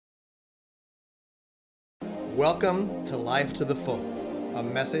Welcome to Life to the Full, a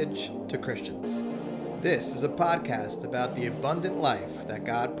message to Christians. This is a podcast about the abundant life that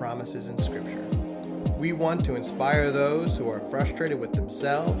God promises in Scripture. We want to inspire those who are frustrated with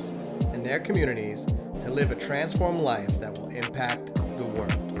themselves and their communities to live a transformed life that will impact the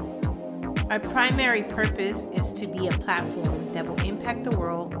world. Our primary purpose is to be a platform that will impact the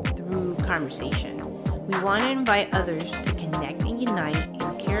world through conversation. We want to invite others to connect and unite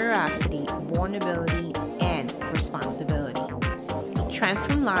in curiosity, vulnerability, and responsibility. A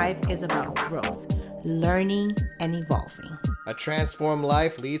Transformed Life is about growth, learning, and evolving. A transformed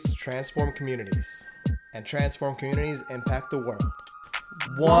life leads to transformed communities, and transformed communities impact the world.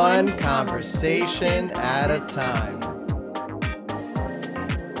 One conversation at a time.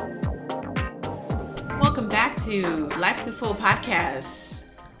 Welcome back to Life to the Full podcast.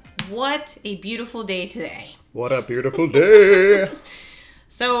 What a beautiful day today. What a beautiful day.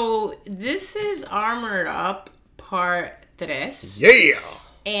 So this is Armored Up Part 3. Yeah.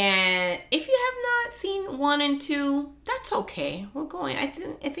 And if you have not seen 1 and 2, that's okay. We're going. I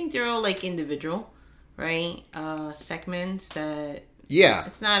think they're all like individual, right? Segments that. Yeah.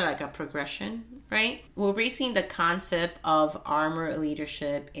 It's not like a progression, right? We're basing the concept of armored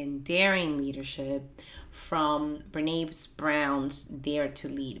leadership and daring leadership from Brené Brown's Dare to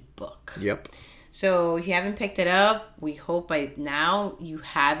Lead book. Yep. So if you haven't picked it up, we hope by now you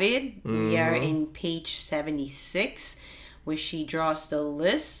have it. Mm-hmm. We are in page 76, where she draws the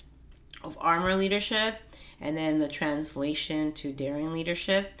list of armor leadership and then the translation to daring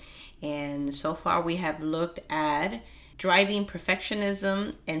leadership. And so far we have looked at driving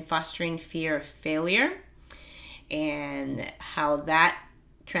perfectionism and fostering fear of failure, and how that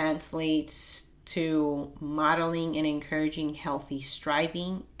translates to modeling and encouraging healthy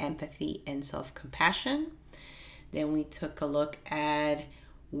striving, empathy, and self-compassion. Then we took a look at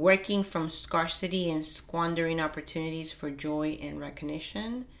working from scarcity and squandering opportunities for joy and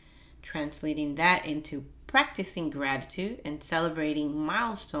recognition, translating that into practicing gratitude and celebrating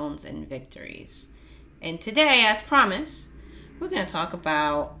milestones and victories. And today, as promised, we're going to talk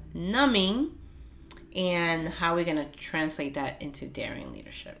about numbing and how we're going to translate that into daring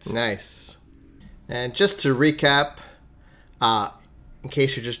leadership. Nice. And just to recap, in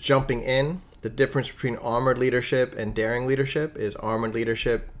case you're just jumping in, the difference between armored leadership and daring leadership is armored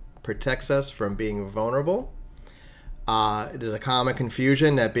leadership protects us from being vulnerable. There's a common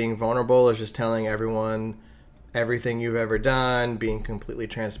confusion that being vulnerable is just telling everyone everything you've ever done, being completely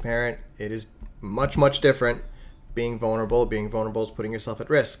transparent. It is much, much different. Being vulnerable is putting yourself at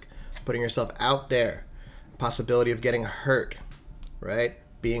risk, putting yourself out there, possibility of getting hurt, right?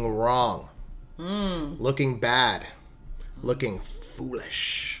 Being wrong, looking bad, looking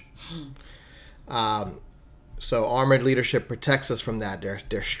foolish. So armored leadership protects us from that.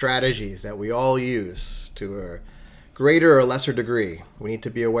 They're strategies that we all use to a greater or lesser degree. We need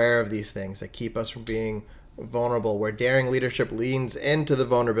to be aware of these things that keep us from being vulnerable, where daring leadership leans into the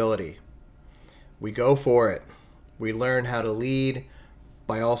vulnerability. We go for it. We learn how to lead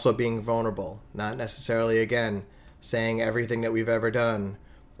by also being vulnerable, not necessarily, again, saying everything that we've ever done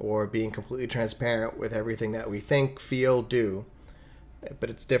or being completely transparent with everything that we think, feel, do. But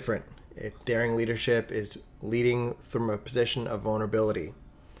it's different. Daring leadership is leading from a position of vulnerability,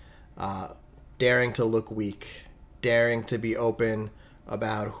 daring to look weak, daring to be open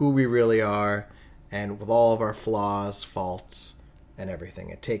about who we really are and with all of our flaws, faults, and everything.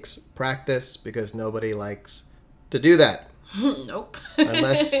 It takes practice because nobody likes to do that. Nope.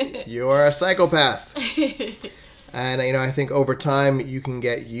 Unless you are a psychopath. And I think over time you can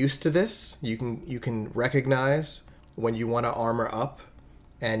get used to this. You can recognize when you want to armor up,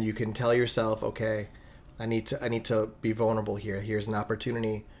 and you can tell yourself, okay, I need to be vulnerable here. Here's an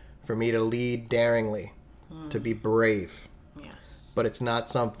opportunity for me to lead daringly, to be brave. Yes. But it's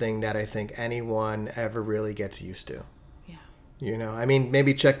not something that I think anyone ever really gets used to. Yeah.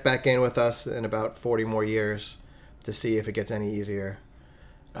 Maybe check back in with us in about 40 more years to see if it gets any easier.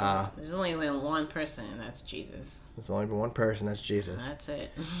 There's only been one person, and that's Jesus. There's only been one person, that's Jesus. That's it.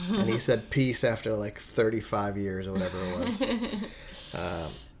 And he said peace after like 35 years or whatever it was.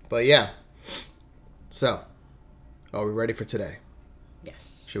 But yeah. So, are we ready for today?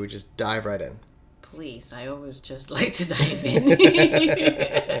 Yes. Should we just dive right in? Please, I always just like to dive in.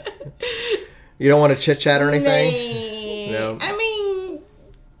 You don't want to chit-chat or anything? No. I mean,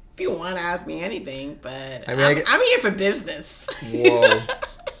 if you want to ask me anything, but I'm here for business. Whoa.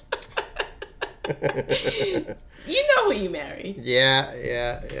 You know who you marry.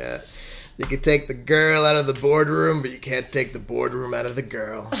 Yeah. You can take the girl out of the boardroom, but you can't take the boardroom out of the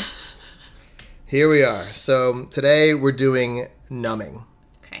girl. Here we are. So today we're doing numbing.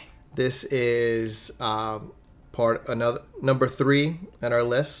 Okay. This is another number 3 on our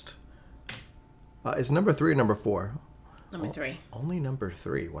list. Is number 3 or number 4? Number 3. Only number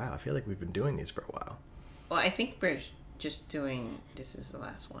 3. Wow, I feel like we've been doing these for a while. Well, I think we're just doing. This is the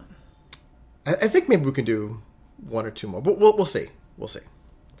last one. I think maybe we can do 1 or 2 more, but we'll see. We'll see.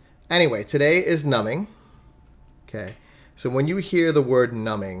 Anyway, today is numbing. Okay, so when you hear the word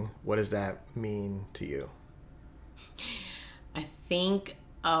numbing, what does that mean to you? I think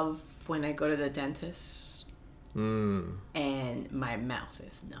of when I go to the dentist and my mouth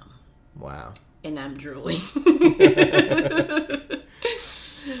is numb. Wow. And I'm drooling.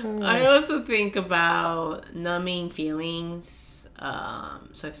 I also think about numbing feelings.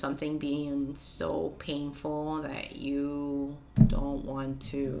 So if something being so painful that you don't want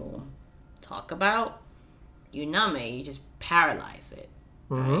to talk about, you numb it. You just paralyze it.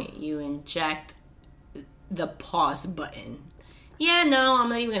 Right? You inject the pause button. Yeah, no, I'm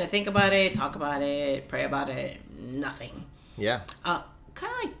not even going to think about it, talk about it, pray about it. Nothing. Yeah. Kind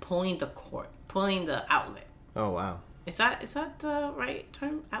of like pulling the cord, pulling the outlet. Oh, wow. Is that the right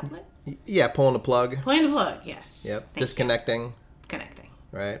term? Outlet? Yeah, pulling the plug. Pulling the plug, yes. Yep. Thank Connecting. you. Connecting.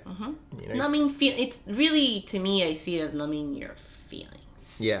 Right? Mm-hmm. You know, numbing it's really, to me, I see it as numbing your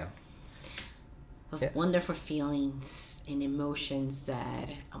feelings. Yeah. Those wonderful feelings and emotions that,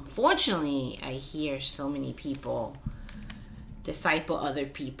 unfortunately, I hear so many people disciple other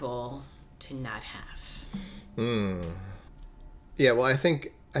people to not have. Yeah, well, I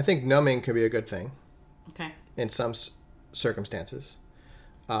think numbing could be a good thing. Okay. In some circumstances.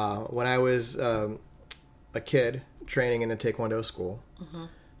 When I was a kid training in a Taekwondo school,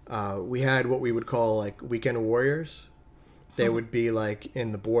 we had what we would call like weekend warriors. They would be like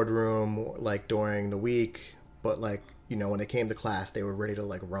in the boardroom like during the week, but like, you know, when they came to class, they were ready to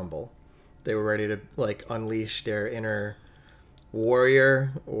like rumble. They were ready to like unleash their inner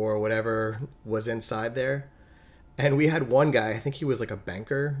warrior or whatever was inside there. And we had one guy, I think he was like a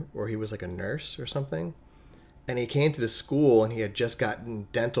banker or he was like a nurse or something. And he came to the school and he had just gotten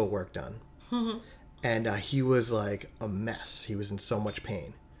dental work done. And he was like a mess. He was in so much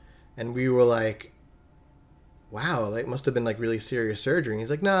pain. And we were like, wow, that must have been like really serious surgery. And he's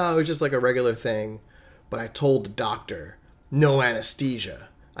like, no, it was just like a regular thing. But I told the doctor, no anesthesia.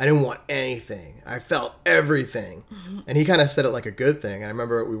 I didn't want anything. I felt everything. And he kind of said it like a good thing. I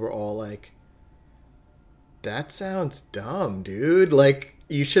remember we were all like, that sounds dumb, dude. Like,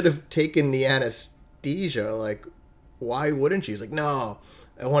 you should have taken the anesthesia. Like, why wouldn't you? He's like, no,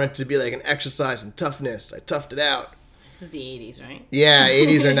 I want it to be like an exercise in toughness. I toughed it out. This is the 80s, right? Yeah,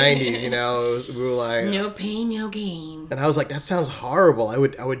 80s or 90s, you know. We were like... No pain, no gain. And I was like, that sounds horrible. I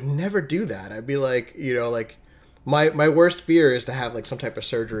would never do that. I'd be like, you know, like... My worst fear is to have, like, some type of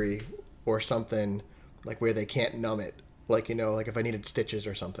surgery or something, like, where they can't numb it. Like, you know, like, if I needed stitches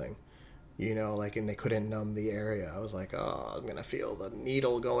or something. You know, like, and they couldn't numb the area. I was like, oh, I'm going to feel the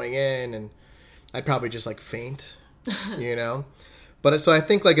needle going in. And I'd probably just, like, faint, you know? But so I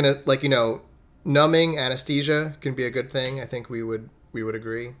think, like, you know, numbing anesthesia can be a good thing. I think we would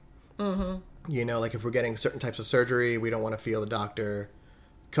agree. Mm-hmm. You know, like, if we're getting certain types of surgery, we don't want to feel the doctor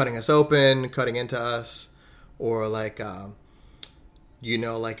cutting us open, cutting into us. Or, like, you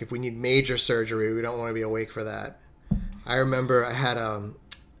know, like, if we need major surgery, we don't want to be awake for that. I remember I had...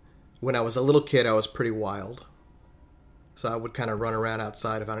 when I was a little kid, I was pretty wild. So I would kind of run around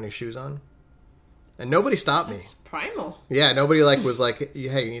outside without any shoes on. And nobody stopped me. That's primal. Yeah, nobody like was like,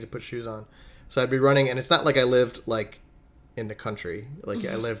 hey, you need to put shoes on. So I'd be running, and it's not like I lived like in the country. Like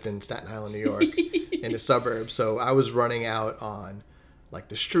I lived in Staten Island, New York, in the suburbs. So I was running out on like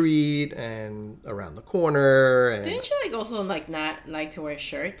the street and around the corner. And didn't you like also like not like to wear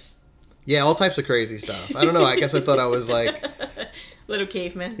shirts? Yeah, all types of crazy stuff. I don't know. I guess I thought I was like... Little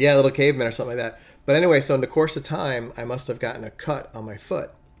caveman. Yeah, little caveman or something like that. But anyway, so in the course of time, I must have gotten a cut on my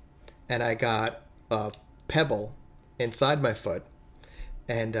foot. And I got a pebble inside my foot.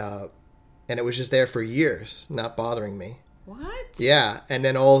 And it was just there for years, not bothering me. What? Yeah. And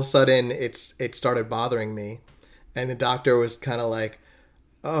then all of a sudden, it started bothering me. And the doctor was kind of like,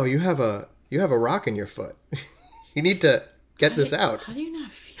 oh, you have a rock in your foot. You need to get this out. How do you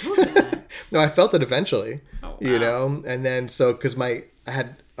not feel that? No, I felt it eventually. Oh, wow. You know? And then, so, because I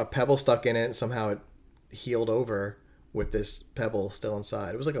had a pebble stuck in it, and somehow it healed over with this pebble still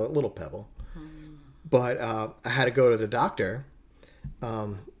inside. It was like a little pebble. But I had to go to the doctor,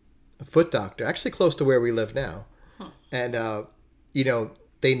 a foot doctor, actually close to where we live now. And, you know,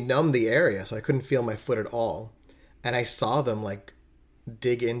 they numbed the area, so I couldn't feel my foot at all. And I saw them, like,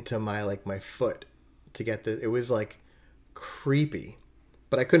 dig into my foot to get it was, like, creepy.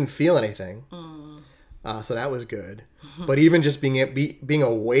 But I couldn't feel anything. So that was good. But even just being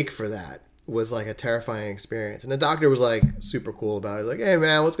awake for that was like a terrifying experience. And the doctor was like super cool about it. Like, hey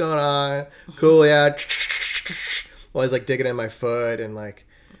man, what's going on? Cool, yeah. Well, he's like digging in my foot, and like,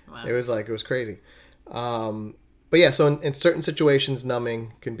 Wow. it was crazy. But yeah, so in certain situations,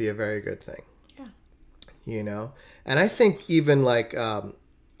 numbing can be a very good thing. Yeah. You know? And I think even like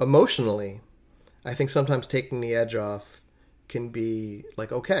emotionally, I think sometimes taking the edge off can be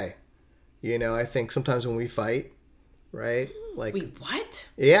like okay. You know, I think sometimes when we fight, right? Like, Wait, what?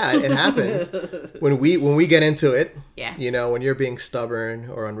 yeah, it happens when we get into it. Yeah. You know, when you're being stubborn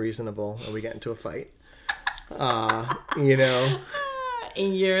or unreasonable, and we get into a fight. You know.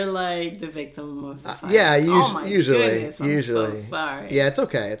 And you're like the victim of the fight. Yeah, oh my usually, goodness, I'm usually. so sorry. Yeah, it's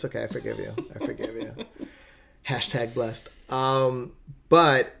okay. It's okay. I forgive you. Hashtag blessed.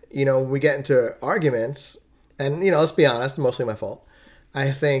 But you know, when we get into arguments, and you know, let's be honest, mostly my fault.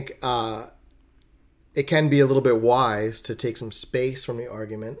 I think it can be a little bit wise to take some space from the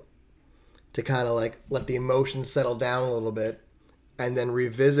argument, to kind of like let the emotions settle down a little bit, and then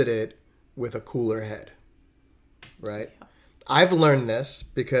revisit it with a cooler head. Right? Yeah. I've learned this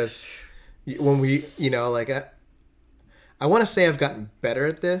because when we, you know, like I want to say I've gotten better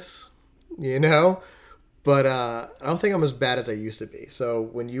at this, you know, but I don't think I'm as bad as I used to be. So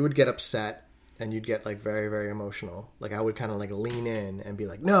when you would get upset and you'd get like very, very emotional, like I would kind of like lean in and be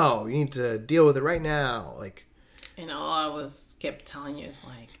like, no, you need to deal with it right now. Like, and all I kept telling you is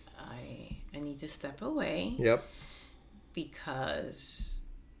like, I need to step away. Yep. Because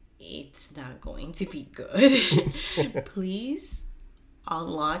it's not going to be good. Please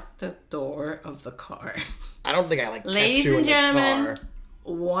unlock the door of the car. I don't think I like Ladies kept you and in gentlemen, the car.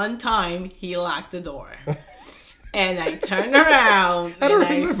 One time he locked the door. And I turned around I don't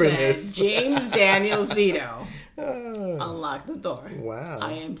and remember I said, this. James Daniel Zito, unlock the door. Wow.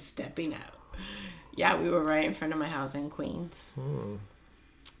 I am stepping out. Yeah, we were right in front of my house in Queens.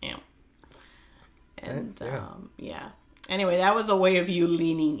 Yeah. And, yeah. Anyway, that was a way of you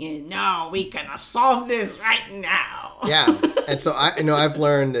leaning in. No, we can solve this right now. Yeah. And so I've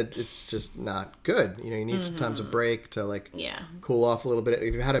learned that it's just not good. You know, you need sometimes a break to like cool off a little bit.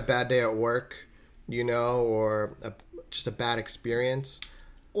 If you've had a bad day at work, you know, or just a bad experience.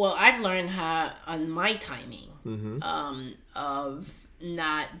 Well, I've learned how on my timing of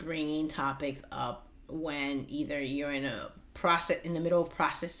not bringing topics up when either you're in the middle of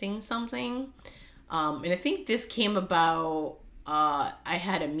processing something. And I think this came about. I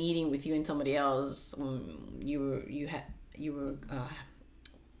had a meeting with you and somebody else. You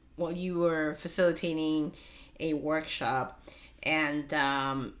were facilitating a workshop, and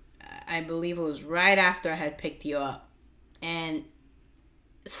I believe it was right after I had picked you up, and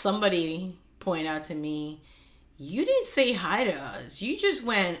somebody pointed out to me, you didn't say hi to us. You just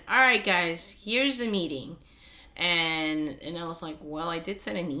went, all right, guys, here's the meeting. And I was like, well, I did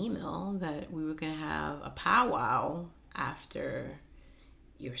send an email that we were going to have a powwow after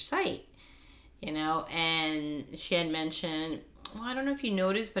your site, you know, and she had mentioned, well, I don't know if you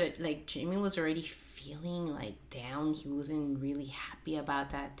noticed, but like Jimmy was already feeling like down. He wasn't really happy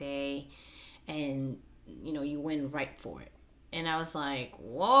about that day. And, you know, you went right for it. And I was like,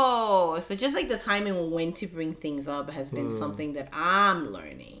 whoa. So just like the timing when to bring things up has been something that I'm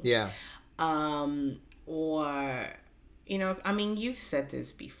learning. Yeah. Or, you know, I mean, you've said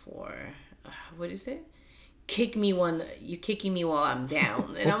this before. What is it? You're kicking me while I'm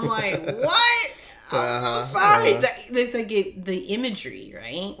down. And I'm like, what? I'm so sorry. It's like the imagery,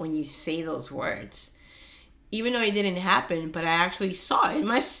 right? When you say those words. Even though it didn't happen, but I actually saw it. In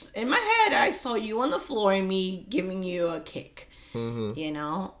my head, I saw you on the floor and me giving you a kick. You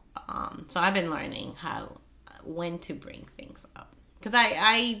know? So I've been learning when to bring things up. Because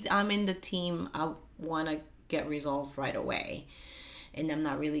I'm in the team, I want to get resolved right away. And I'm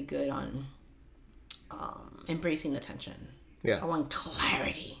not really good on embracing the tension. Yeah. I want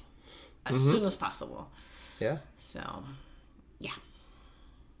clarity as soon as possible. Yeah. So, yeah.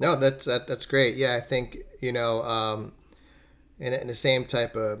 No, that's great. Yeah, I think, you know, in the same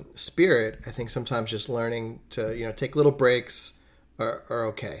type of spirit, I think sometimes just learning to, you know, take little breaks are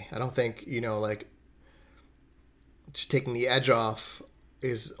okay. I don't think, you know, like just taking the edge off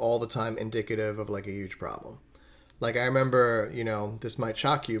is all the time indicative of like a huge problem. Like I remember, you know, this might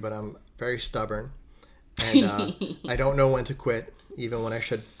shock you, but I'm very stubborn and I don't know when to quit, even when I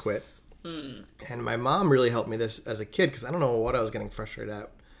should quit. And my mom really helped me this as a kid because I don't know what I was getting frustrated at.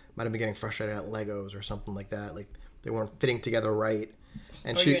 Might have been getting frustrated at Legos or something like that. Like they weren't fitting together right.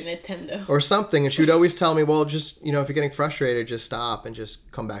 And or your Nintendo. Or something. And she would always tell me, well, just, you know, if you're getting frustrated, just stop and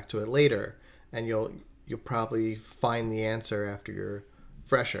just come back to it later. And you'll probably find the answer after you're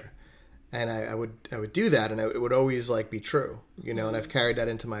fresher. And I would do that, and it would always like be true, you know. And I've carried that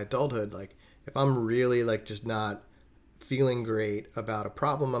into my adulthood. Like if I'm really like just not feeling great about a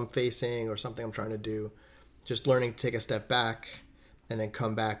problem I'm facing or something I'm trying to do, just learning to take a step back and then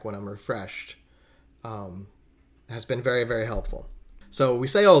come back when I'm refreshed has been very, very helpful. So we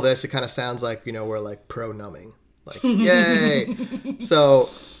say all this, it kind of sounds like, we're like pro numbing. Like, yay! So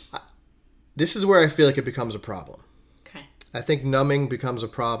this is where I feel like it becomes a problem. Okay. I think numbing becomes a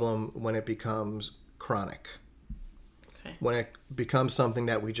problem when it becomes chronic. Okay. When it becomes something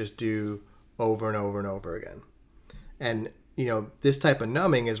that we just do over and over and over again. And, this type of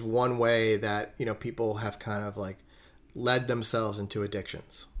numbing is one way that, people have kind of like led themselves into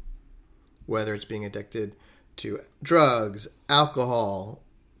addictions. Whether it's being addicted to drugs, alcohol,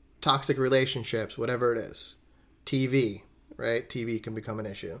 toxic relationships, whatever it is. TV, right? TV can become an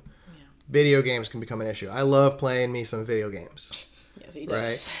issue. Yeah. Video games can become an issue. I love playing me some video games. Yes, he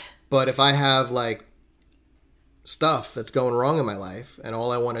does. Right? But if I have like stuff that's going wrong in my life and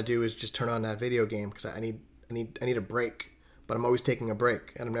all I want to do is just turn on that video game because I need a break, but I'm always taking a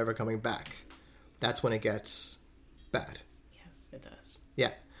break and I'm never coming back. That's when it gets bad. Yes, it does.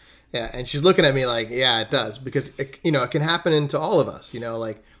 Yeah. Yeah, and she's looking at me like, yeah, it does. Because, it can happen to all of us.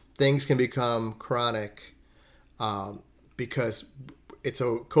 Like things can become chronic because it's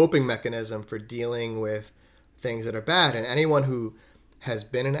a coping mechanism for dealing with things that are bad. And anyone who has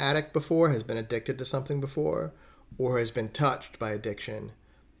been an addict before, has been addicted to something before, or has been touched by addiction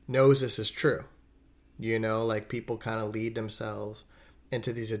knows this is true. Like people kind of lead themselves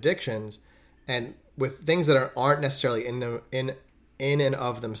into these addictions. And with things that aren't necessarily in and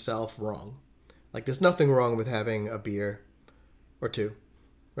of themselves wrong. Like there's nothing wrong with having a beer or two,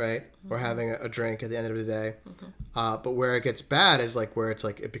 right? Mm-hmm. Or having a drink at the end of the day. Mm-hmm. But where it gets bad is like where it's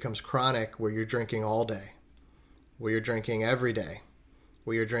like it becomes chronic, where you're drinking all day, where you're drinking every day,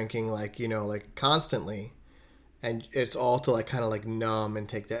 where you're drinking like, like constantly. And it's all to like kind of like numb and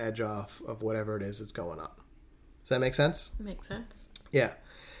take the edge off of whatever it is that's going on. Does that make sense? Makes sense. Yeah.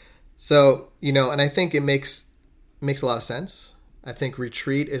 So, and I think it makes a lot of sense. I think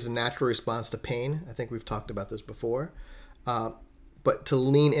retreat is a natural response to pain. I think we've talked about this before. But to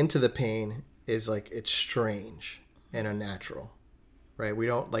lean into the pain is like, it's strange and unnatural, right? We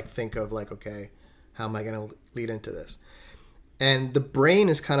don't like think of like, okay, how am I going to lead into this? And the brain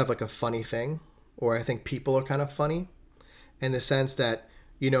is kind of like a funny thing, or I think people are kind of funny in the sense that,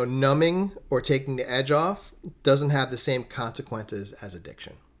 numbing or taking the edge off doesn't have the same consequences as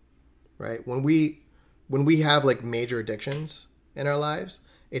addiction, right? When we have like major addictions in our lives,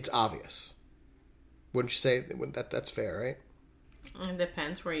 it's obvious. Wouldn't you say that's fair, right? It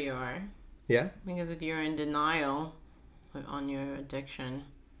depends where you are. Yeah? Because if you're in denial on your addiction,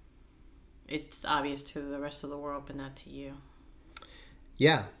 it's obvious to the rest of the world, but not to you.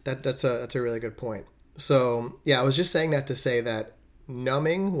 Yeah, that's a really good point. So, yeah, I was just saying that to say that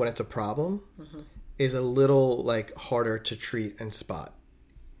numbing, when it's a problem, is a little like harder to treat and spot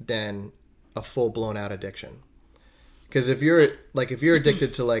than a full-blown out addiction. Because if you're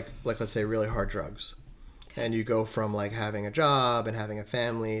addicted to like let's say really hard drugs, okay, and you go from like having a job and having a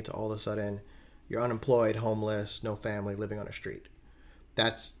family to all of a sudden you're unemployed, homeless, no family, living on a street,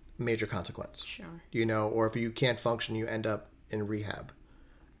 that's major consequence. Sure. Or if you can't function, you end up in rehab.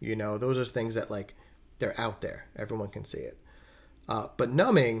 Those are things that like they're out there, everyone can see it. But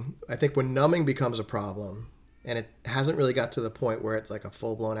numbing, I think when numbing becomes a problem and it hasn't really got to the point where it's like a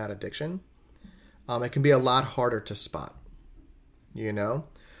full-blown out addiction, it can be a lot harder to spot,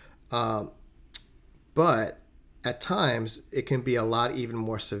 but at times it can be a lot even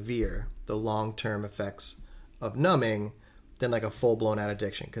more severe, the long-term effects of numbing, than like a full-blown out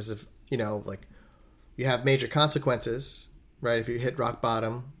addiction. Because if, like you have major consequences, right? If you hit rock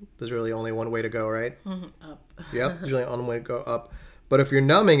bottom, there's really only one way to go, right? Up. Yep, there's only one way to go up. But if you're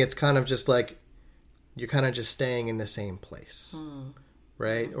numbing, it's kind of just like you're kind of just staying in the same place.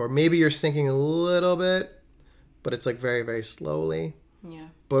 Right? Or maybe you're sinking a little bit, but it's like very, very slowly. Yeah.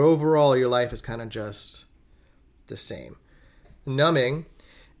 But overall, your life is kind of just the same. Numbing,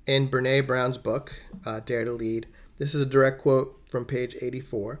 in Brene Brown's book, Dare to Lead, this is a direct quote from page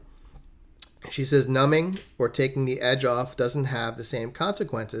 84. She says, numbing or taking the edge off doesn't have the same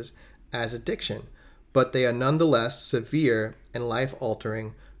consequences as addiction, but they are nonetheless severe and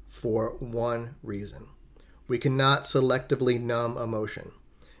life-altering for one reason. We cannot selectively numb emotion.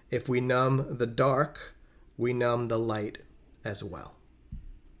 If we numb the dark, we numb the light as well.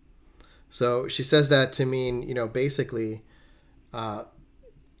 So she says that to mean, basically,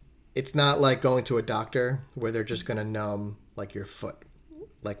 it's not like going to a doctor where they're just going to numb like your foot,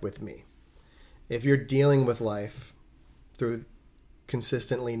 like with me. If you're dealing with life through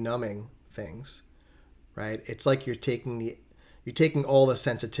consistently numbing things, right? It's like you're taking all the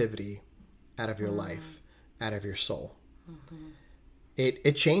sensitivity out of your life, out of your soul.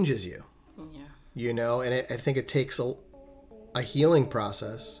 It changes you. You know, and I think it takes a healing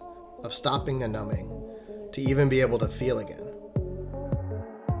process of stopping the numbing to even be able to feel again.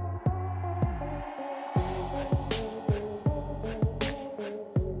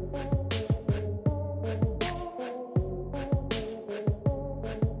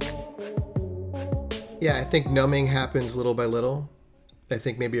 Yeah, I think numbing happens little by little. I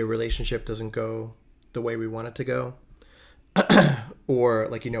think maybe a relationship doesn't go the way we want it to go. Or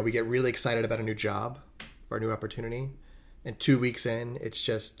like, you know, we get really excited about a new job or a new opportunity. And 2 weeks in,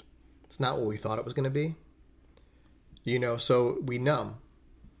 it's not what we thought it was going to be. You know, so we numb.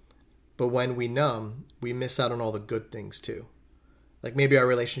 But when we numb, we miss out on all the good things too. Like maybe our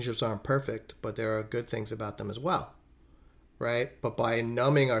relationships aren't perfect, but there are good things about them as well. Right? But by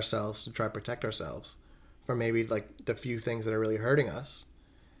numbing ourselves to try to protect ourselves from maybe like the few things that are really hurting us,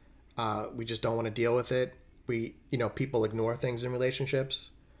 we just don't want to deal with it. People ignore things in relationships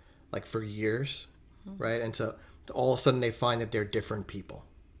like for years, right? And so all of a sudden they find that they're different people,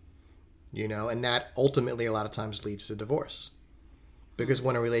 you know, and that ultimately a lot of times leads to divorce. Because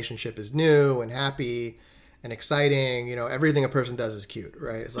when a relationship is new and happy and exciting, you know, everything a person does is cute,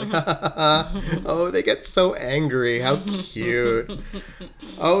 right? It's like, oh, they get so angry. How cute.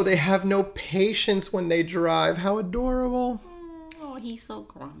 Oh, they have no patience when they drive. How adorable. Oh, he's so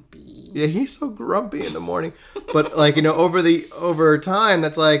grumpy. Yeah, he's so grumpy in the morning. But like, you know, over time,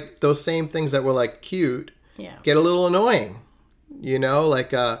 that's like those same things that were like cute get a little annoying. You know,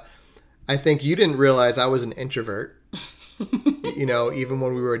 like I think you didn't realize I was an introvert. You know, even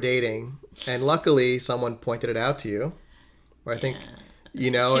when we were dating, and luckily someone pointed it out to you. Or I think,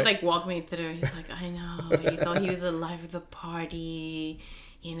 you know, she like walked me through. He's like, I know, you thought he was the life of the party,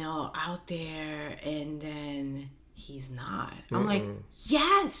 you know, out there, and then he's not. I'm like,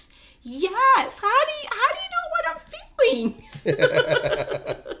 yes. How do you know what I'm feeling?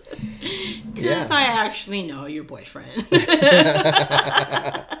 Because I actually know your boyfriend.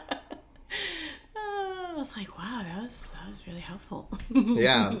 I was like, wow, that was really helpful.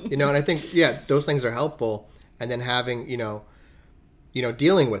 Yeah, you know, and I think those things are helpful, and then having you know,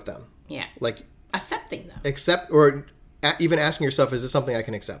 dealing with them. Yeah, like accepting them. Even asking yourself, is this something I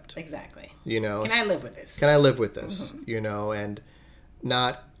can accept? Exactly. You know, can I live with this? Mm-hmm. You know, and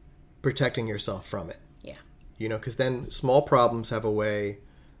not protecting yourself from it. Yeah. You know, because then small problems have a way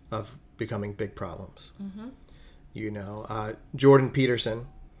of becoming big problems. Mm-hmm. You know, Jordan Peterson.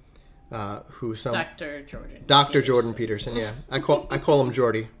 Dr. Jordan Peterson, yeah. I call him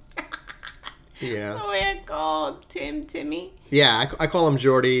Jordy. You know. Oh, I call Timmy. Yeah, I call him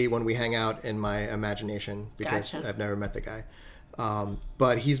Jordy when we hang out in my imagination because Gotcha. I've never met the guy.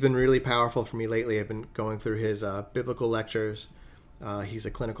 But he's been really powerful for me lately. I've been going through his biblical lectures. He's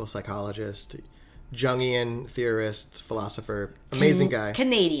a clinical psychologist, Jungian theorist, philosopher, amazing guy.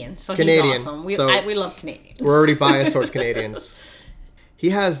 Canadian, so he's awesome. We love Canadians. We're already biased towards Canadians. He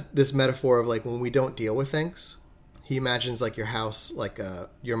has this metaphor of like when we don't deal with things, he imagines like your house, like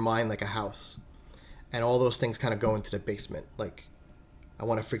your mind like a house. And all those things kind of go into the basement. Like, I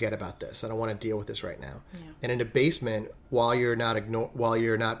want to forget about this. I don't want to deal with this right now. Yeah. And in the basement, while you're not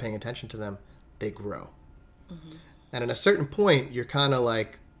paying attention to them, they grow. Mm-hmm. And at a certain point, you're kind of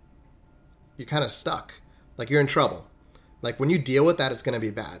stuck. Like you're in trouble. Like when you deal with that, it's going to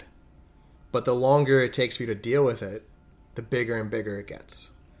be bad. But the longer it takes for you to deal with it, the bigger and bigger it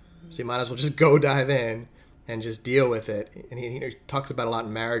gets. Mm-hmm. So you might as well just go dive in and just deal with it. And he talks about a lot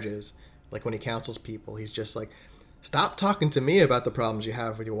in marriages. Like when he counsels people, he's just like, stop talking to me about the problems you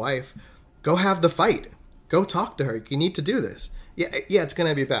have with your wife. Go have the fight. Go talk to her. You need to do this. Yeah, it's going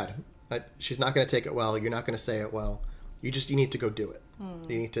to be bad. She's not going to take it well. You're not going to say it well. You need to go do it.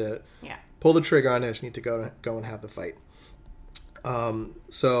 You need to pull the trigger on this. You need to go and have the fight.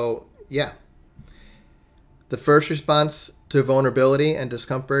 The first response to vulnerability and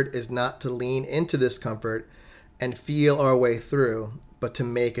discomfort is not to lean into discomfort and feel our way through, but to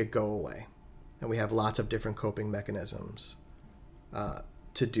make it go away. And we have lots of different coping mechanisms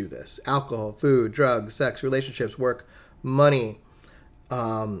to do this. Alcohol, food, drugs, sex, relationships, work, money.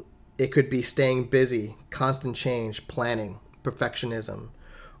 It could be staying busy, constant change, planning, perfectionism,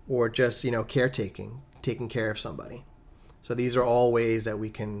 or just, caretaking, taking care of somebody. So these are all ways that we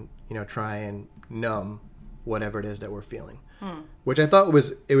can, try and numb whatever it is that we're feeling. Which I thought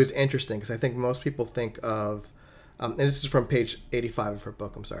was interesting because I think most people think of, and this is from page 85 of her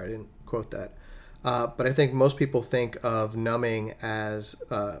book. I'm sorry, I didn't quote that. But I think most people think of numbing as,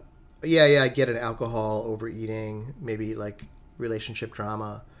 I get it, alcohol, overeating, maybe like relationship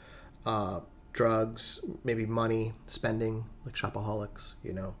drama, drugs, maybe money, spending, like shopaholics,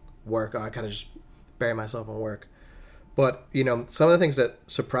 work. I kind of just bury myself in work. But, you know, some of the things that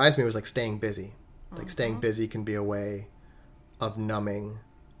surprised me was like staying busy. Like staying busy can be a way of numbing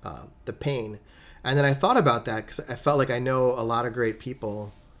the pain. And then I thought about that because I felt like I know a lot of great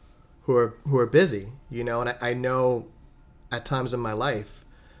people who are busy, you know, and I know at times in my life,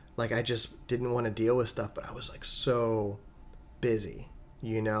 like I just didn't want to deal with stuff, but I was like so busy,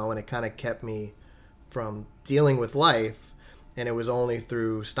 you know, and it kind of kept me from dealing with life. And it was only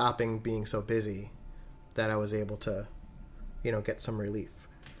through stopping being so busy that I was able to, you know, get some relief.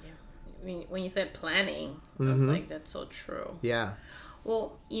 Yeah. When you said planning, I was like, that's so true. Yeah.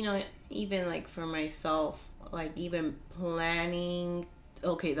 Well, you know, even like for myself, like even planning,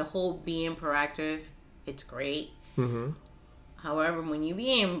 okay, the whole being proactive, it's great. Mm-hmm. However, when you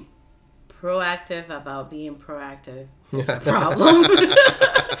being proactive about being proactive, it's a problem.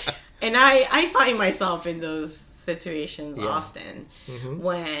 And I find myself in those situations often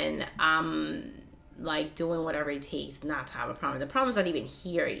when I'm like doing whatever it takes not to have a problem. The problem's not even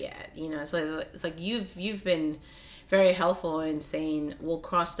here yet, you know. So it's like you've been very helpful in saying we'll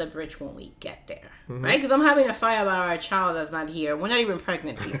cross the bridge when we get there, right? Because I'm having a fight about our child that's not here. We're not even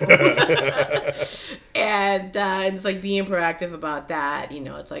pregnant people. And it's like being proactive about that. You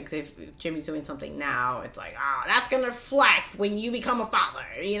know, it's like if Jimmy's doing something now, it's like, oh, that's going to reflect when you become a father.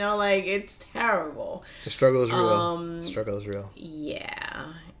 You know, like it's terrible. The struggle is real. The struggle is real.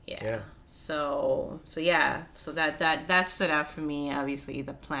 Yeah. So that stood out for me, obviously,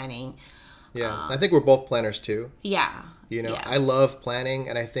 the planning. Yeah, I think we're both planners too. Yeah. You know, I love planning,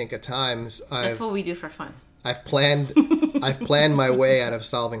 and I think at times that's what we do for fun. I've planned my way out of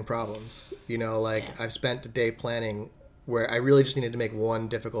solving problems. You know, like I've spent a day planning where I really just needed to make one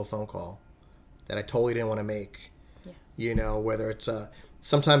difficult phone call that I totally didn't want to make. Yeah. You know, whether it's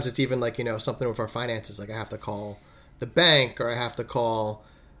sometimes it's even like, you know, something with our finances, like I have to call the bank or I have to call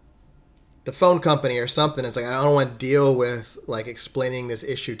the phone company or something. It's like I don't want to deal with like explaining this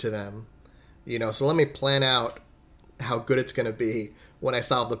issue to them. You know, so let me plan out how good it's going to be when I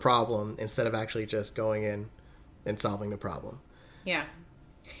solve the problem instead of actually just going in and solving the problem. Yeah.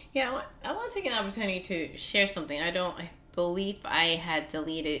 Yeah, I want to take an opportunity to share something. I believe I had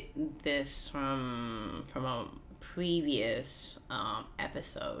deleted this from a previous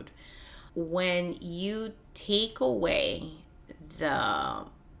episode. When you take away the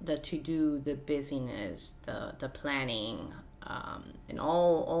to-do, the busyness, the planning, and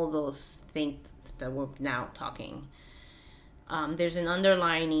all those things that we're now talking, there's an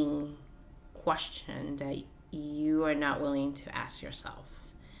underlining question that you are not willing to ask yourself,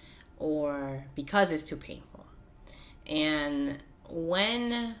 or because it's too painful. And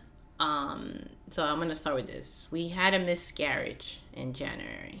when so I'm going to start with this. We had a miscarriage in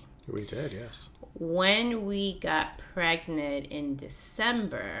January. We did, yes. When we got pregnant in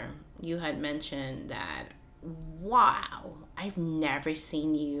December, you had mentioned that, wow, I've never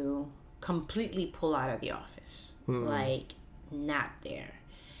seen you completely pull out of the office. Like, not there.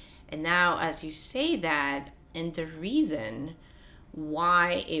 And now, as you say that, and the reason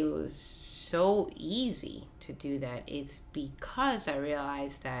why it was so easy to do that is because I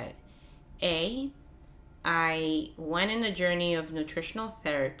realized that, I went in a journey of nutritional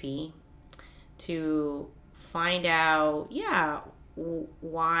therapy to find out,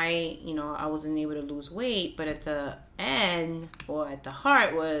 why, you know, I wasn't able to lose weight, but at the end, or at the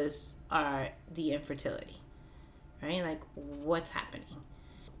heart, was the infertility, right? Like, what's happening?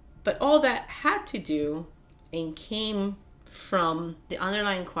 But all that had to do and came from the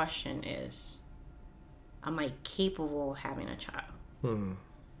underlying question is, am I capable of having a child?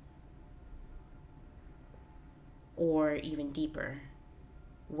 Or even deeper,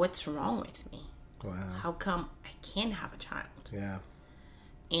 what's wrong with me? Wow. How come I can't have a child? Yeah.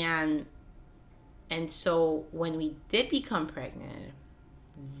 And so when we did become pregnant,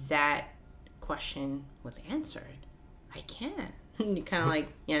 that question was answered. I can. Kind of like,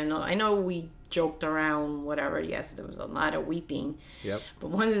 I know we joked around, whatever. Yes, there was a lot of weeping. Yep. But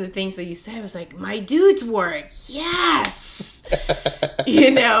one of the things that you said was like, my dude's work. Yes.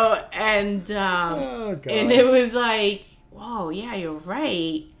 And and it was like, whoa, yeah, you're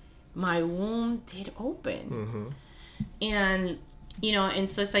right. My womb did open. And,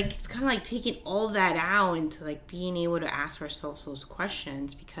 and so it's kind of like taking all that out into like being able to ask ourselves those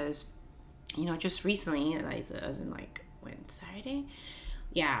questions, because, just recently, as in like, Saturday?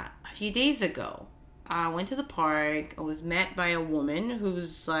 Yeah, a few days ago, I went to the park. I was met by a woman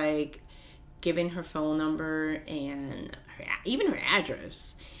who's like giving her phone number and even her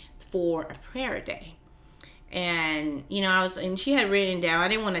address for a prayer day. And, and she had written down, I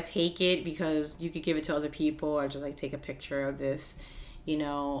didn't want to take it because you could give it to other people or just like take a picture of this.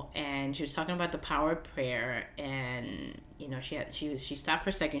 and she was talking about the power of prayer, and she stopped for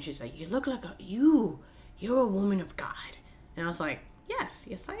a second. She's like, "You look like you're a woman of God," and I was like, "Yes,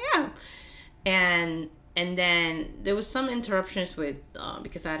 I am." And then there was some interruptions with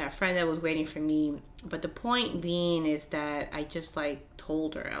because I had a friend that was waiting for me. But the point being is that I just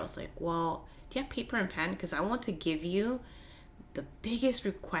told her, I was like, "Well, do you have paper and pen? Because I want to give you the biggest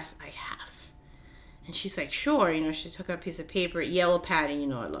request I have." And she's like, "Sure." She took a piece of paper, yellow pad,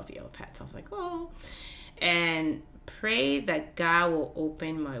 and I love yellow pads. So I was like, "Oh," and pray that God will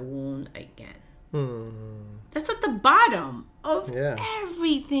open my wound again. That's at the bottom of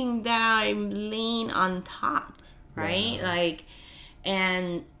everything that I'm laying on top, right? Wow.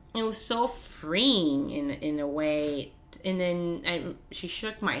 And it was so freeing in a way. And then she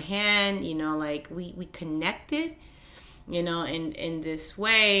shook my hand, we connected, in this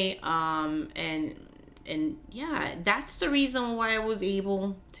way. And yeah, that's the reason why I was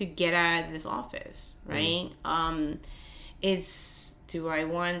able to get out of this office, right? Do I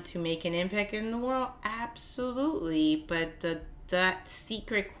want to make an impact in the world? Absolutely. But that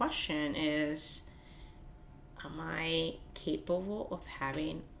secret question is, am I capable of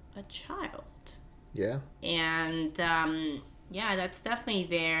having a child? Yeah. And that's definitely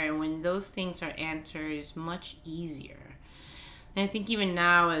there. And when those things are answered, it's much easier. And I think even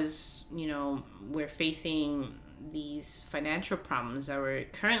now, as we're facing these financial problems that we're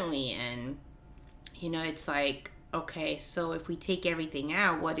currently in, it's like, okay, so if we take everything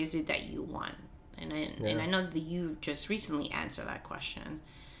out, what is it that you want? And I know that you just recently answered that question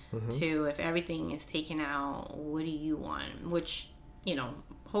too. If everything is taken out, what do you want? Which,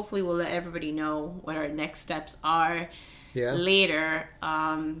 hopefully we'll let everybody know what our next steps are later.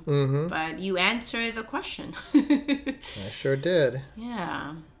 But you answered the question. I sure did.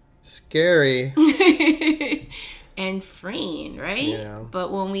 Yeah. Scary. And freeing, right?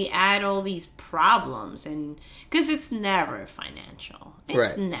 But when we add all these problems, and because it's never financial.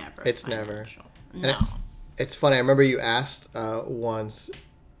 It's never. No. It's funny. I remember you asked once,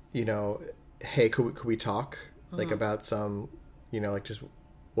 hey, could we talk about some, just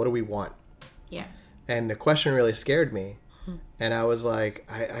what do we want? Yeah. And the question really scared me. And I was like,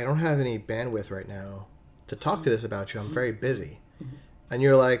 I don't have any bandwidth right now to talk to this about you. I'm very busy. And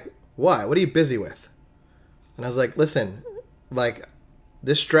you're like, what? What are you busy with? And I was like, listen,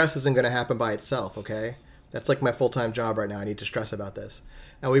 this stress isn't going to happen by itself, okay? That's my full-time job right now. I need to stress about this.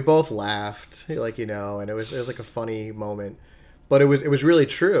 And we both laughed, and it was a funny moment. But it was really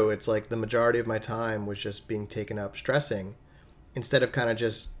true. It's the majority of my time was just being taken up stressing instead of kind of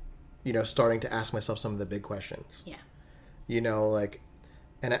just, starting to ask myself some of the big questions. Yeah.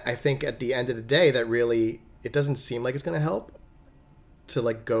 And I think at the end of the day, that really, it doesn't seem like it's going to help to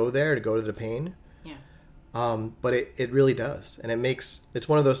go there, to go to the pain. But it really does. And it's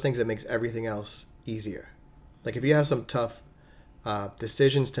one of those things that makes everything else easier. If you have some tough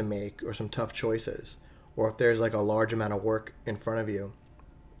decisions to make or some tough choices, or if there's a large amount of work in front of you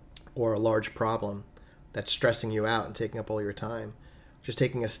or a large problem that's stressing you out and taking up all your time, just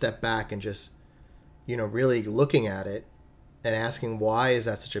taking a step back and just, really looking at it and asking, why is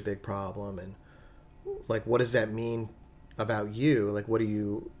that such a big problem? And what does that mean about you?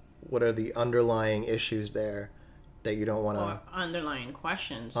 What are the underlying issues there that you don't want to... Underlying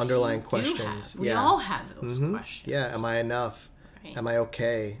questions. We all have those questions. Yeah. Am I enough? Right. Am I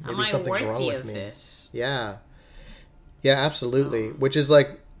okay? Maybe something's wrong with me. This? Yeah. Yeah, absolutely. Which is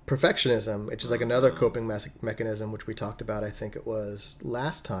perfectionism, which is another coping mechanism, which we talked about, I think it was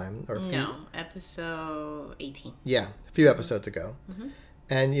last time. Episode 18. Yeah, a few episodes ago.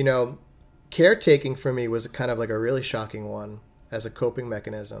 And, caretaking for me was kind of a really shocking one as a coping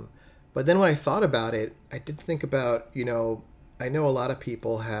mechanism. But then when I thought about it, I did think about, I know a lot of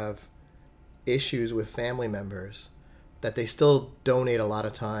people have issues with family members that they still donate a lot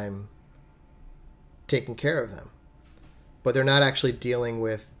of time taking care of them. But they're not actually dealing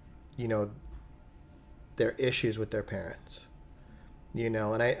with, their issues with their parents.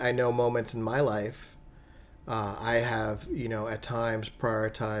 And I know moments in my life, I have, at times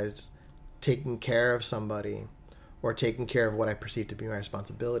prioritized taking care of somebody or taking care of what I perceive to be my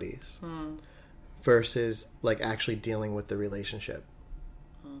responsibilities versus actually dealing with the relationship.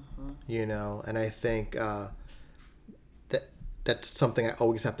 And I think that's something I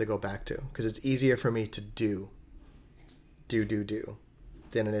always have to go back to, because it's easier for me to do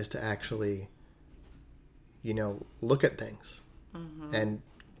than it is to actually, look at things and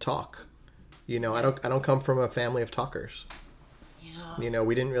talk. I don't come from a family of talkers. Yeah.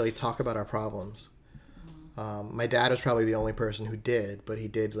 We didn't really talk about our problems. My dad was probably the only person who did, but he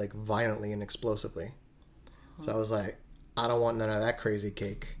did violently and explosively. So I was like, I don't want none of that crazy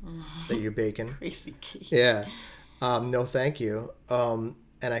cake that you're baking. Crazy cake. Yeah. No, thank you. And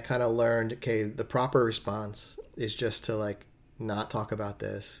I kind of learned, okay, the proper response is just to like not talk about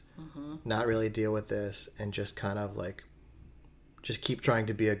this, not really deal with this, and just kind of like, just keep trying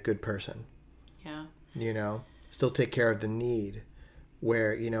to be a good person. Yeah. You know, still take care of the need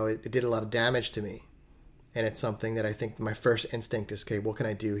where, you know, it did a lot of damage to me. And it's something that I think my first instinct is, okay, what can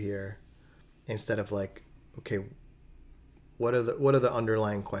I do here? Instead of like, okay, what are the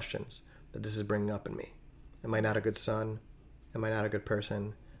underlying questions that this is bringing up in me? Am I not a good son? Am I not a good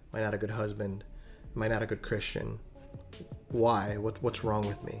person? Am I not a good husband? Am I not a good Christian? Why? What's wrong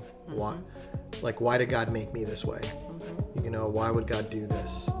with me? Why? Like, why did God make me this way? You know, why would God do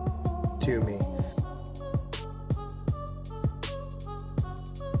this to me?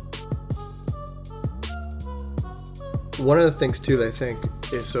 One of the things, too, that I think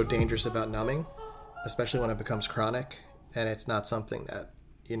is so dangerous about numbing, especially when it becomes chronic, and it's not something that,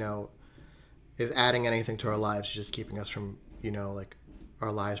 you know, is adding anything to our lives, just keeping us from, you know, like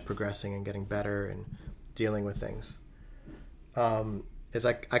our lives progressing and getting better and dealing with things. Is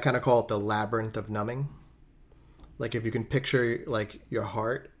I kind of call it the labyrinth of numbing. Like if you can picture like your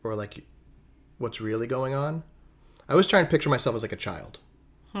heart or like what's really going on. I was trying to picture myself as like a child,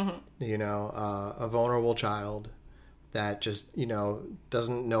 you know, a vulnerable child that just, you know,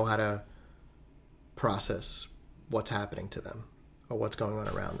 doesn't know how to process what's happening to them or what's going on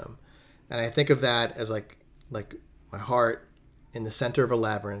around them. And I think of that as like my heart in the center of a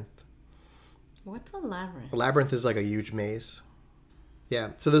labyrinth. What's a labyrinth? A labyrinth is like a huge maze.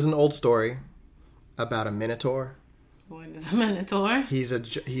 Yeah. So there's an old story about a minotaur. What is a minotaur? He's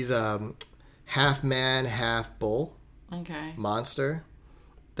a half man, half bull. Okay. Monster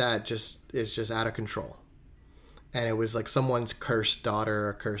that just is just out of control. And it was like someone's cursed daughter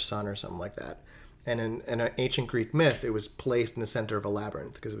or cursed son or something like that. And in an ancient Greek myth, it was placed in the center of a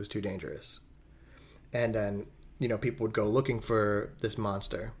labyrinth because it was too dangerous. And then, you know, people would go looking for this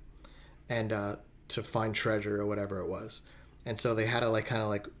monster and to find treasure or whatever it was. And so they had to like kind of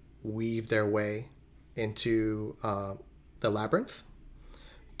like weave their way into the labyrinth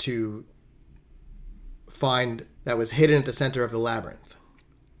to find that was hidden at the center of the labyrinth.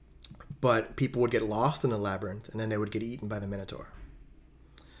 But people would get lost in the labyrinth and then they would get eaten by the minotaur.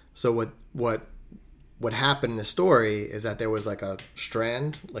 So what happened in the story is that there was like a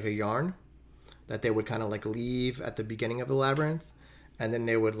strand, like a yarn, that they would kind of like leave at the beginning of the labyrinth, and then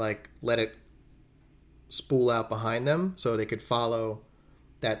they would like let it spool out behind them so they could follow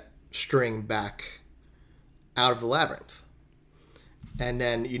that string back out of the labyrinth. And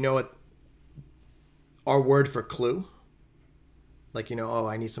then, you know what, our word for clue, like, you know, oh,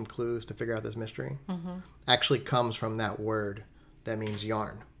 I need some clues to figure out this mystery, actually comes from that word that means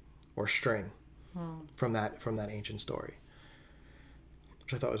yarn or string. From that ancient story,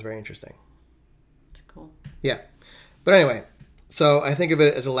 which I thought was very interesting. It's cool. Yeah, but anyway, so I think of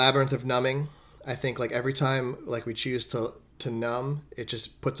it as a labyrinth of numbing. I think like every time like we choose to numb, it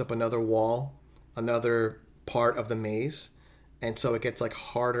just puts up another wall, another part of the maze, and so it gets like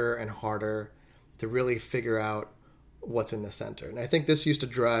harder and harder to really figure out what's in the center. And I think this used to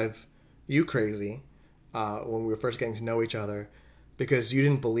drive you crazy when we were first getting to know each other, because you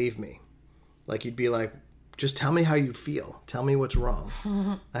didn't believe me. Like, you'd be like, just tell me how you feel. Tell me what's wrong.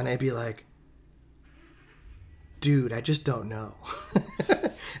 And I'd be like, dude, I just don't know.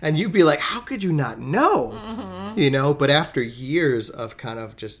 And you'd be like, how could you not know? You know, but after years of kind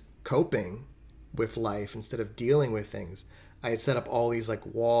of just coping with life instead of dealing with things, I had set up all these like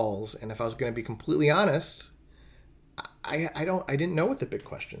walls. And if I was going to be completely honest, I didn't know what the big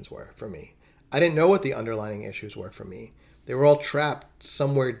questions were for me. I didn't know what the underlying issues were for me. They were all trapped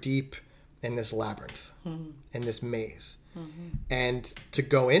somewhere deep in this labyrinth, in this maze. And to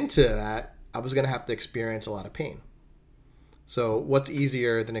go into that, I was going to have to experience a lot of pain. So what's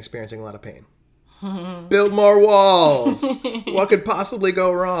easier than experiencing a lot of pain? Build more walls. What could possibly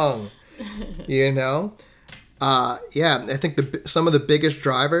go wrong? You know? Yeah, I think some of the biggest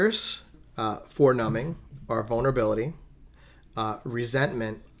drivers for numbing are vulnerability,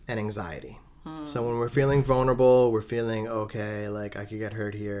 resentment, and anxiety. So when we're feeling vulnerable, we're feeling, okay, like I could get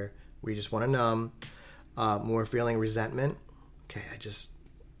hurt here. We just want to numb. When we're feeling resentment, okay, I just,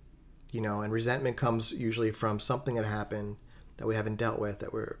 you know, and resentment comes usually from something that happened that we haven't dealt with,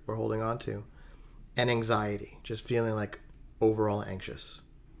 that we're holding on to. And anxiety, just feeling like overall anxious.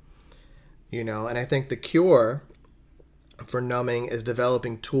 You know, and I think the cure for numbing is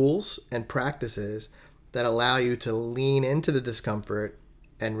developing tools and practices that allow you to lean into the discomfort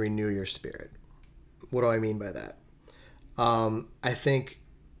and renew your spirit. What do I mean by that? I think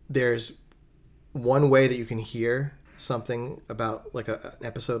there's one way that you can hear something about like an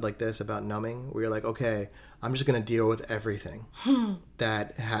episode like this about numbing, where you're like, okay, I'm just going to deal with everything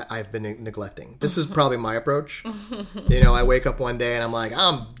that I've been neglecting. This is probably my approach. I wake up one day and I'm like,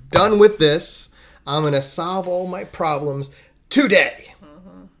 I'm done with this. I'm going to solve all my problems today.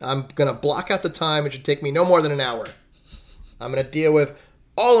 I'm going to block out the time. It should take me no more than an hour. I'm going to deal with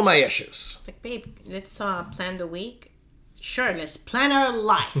all of my issues. It's like, babe, let's plan the week. Sure, let's plan our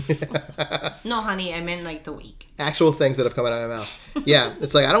life. No, honey, I meant like the week. Actual things that have come out of my mouth. Yeah,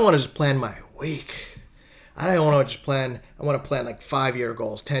 it's like, I don't want to just plan my week. I don't want to just plan. I want to plan like 5-year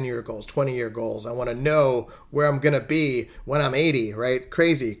goals, 10-year goals, 20-year goals. I want to know where I'm going to be when I'm 80, right?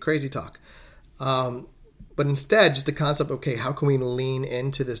 Crazy talk. But instead, just the concept, okay, how can we lean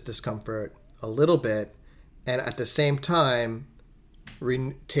into this discomfort a little bit and at the same time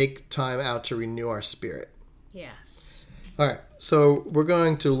take time out to renew our spirit? Yes. All right. So we're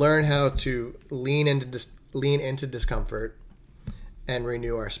going to learn how to lean into discomfort and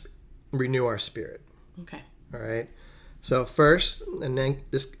renew our spirit. Okay. All right. So first, and then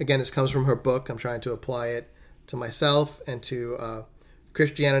this comes from her book. I'm trying to apply it to myself and to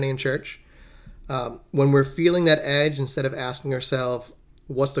Christianity and church. When we're feeling that edge, instead of asking ourselves,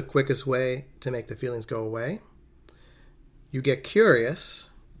 what's the quickest way to make the feelings go away? You get curious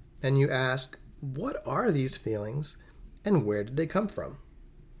and you ask, what are these feelings and where did they come from?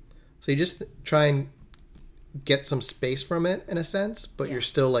 So you just try and get some space from it in a sense, but you're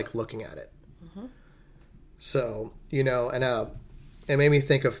still like looking at it. Mm-hmm. So, and it made me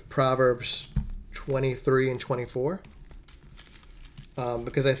think of Proverbs 23 and 24.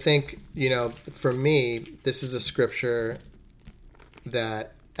 Because I think, for me, this is a scripture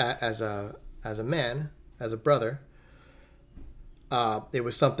that as a man, as a brother, it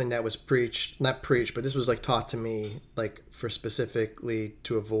was something that was not preached, but this was like taught to me, like for specifically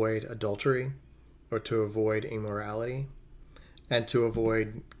to avoid adultery or to avoid immorality and to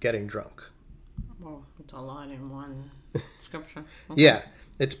avoid getting drunk. Well, it's a lot in one scripture. Okay. Yeah,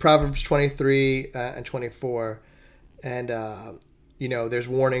 it's Proverbs 23 and 24. And, there's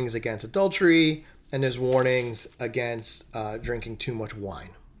warnings against adultery and there's warnings against drinking too much wine,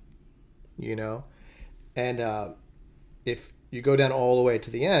 And if you go down all the way to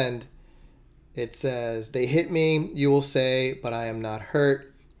the end, it says, they hit me, you will say, but I am not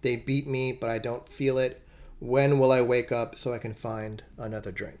hurt. They beat me, but I don't feel it. When will I wake up so I can find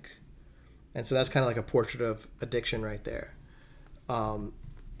another drink? And so that's kind of like a portrait of addiction right there. And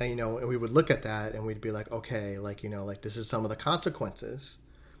we would look at that and we'd be like, okay, like this is some of the consequences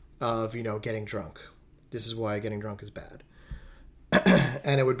of, getting drunk. This is why getting drunk is bad.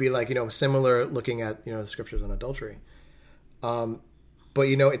 And it would be like, similar looking at, the scriptures on adultery. But,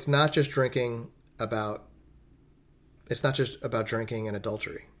 it's not just about drinking and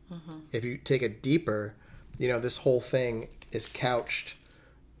adultery. Mm-hmm. If you take it deeper, this whole thing is couched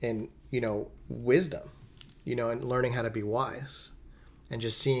in, wisdom, and learning how to be wise and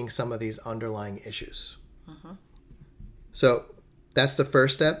just seeing some of these underlying issues. Mm-hmm. So that's the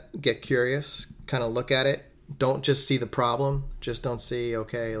first step. Get curious, kind of look at it. Don't just see the problem. Just don't see,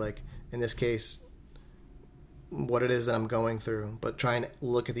 okay, like in this case, what it is that I'm going through, but try and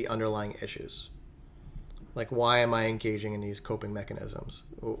look at the underlying issues. Like, why am I engaging in these coping mechanisms?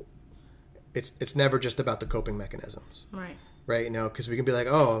 It's never just about the coping mechanisms. Right. Right? Because we can be like,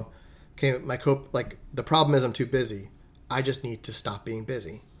 oh, okay, the problem is I'm too busy. I just need to stop being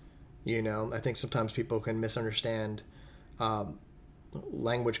busy. I think sometimes people can misunderstand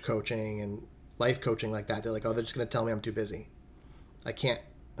language coaching and life coaching like that. They're like, oh, they're just going to tell me I'm too busy. I can't,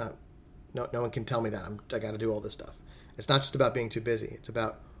 no one can tell me that. I got to do all this stuff. It's not just about being too busy. It's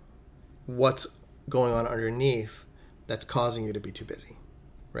about what's going on underneath that's causing you to be too busy,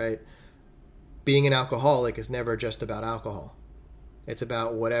 right? Being an alcoholic is never just about alcohol. It's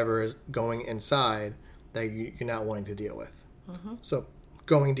about whatever is going inside that you're not wanting to deal with. Mm-hmm. So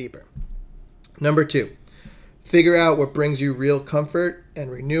going deeper. Number 2, figure out what brings you real comfort and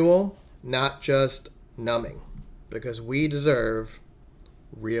renewal, not just numbing, because we deserve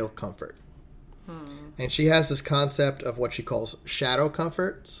real comfort. And she has this concept of what she calls shadow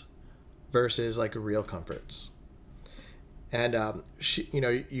comforts versus like real comforts. And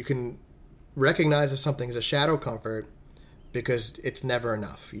you can recognize if something's a shadow comfort because it's never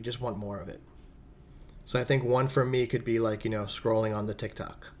enough. You just want more of it. So I think one for me could be like, scrolling on the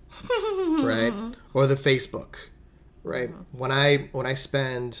TikTok, right? Or the Facebook, right? Mm-hmm. When I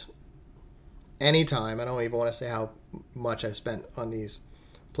spend any time, I don't even want to say how much I've spent on these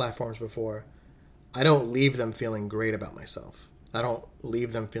platforms before, I don't leave them feeling great about myself. I don't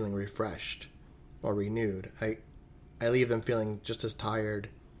leave them feeling refreshed or renewed. I leave them feeling just as tired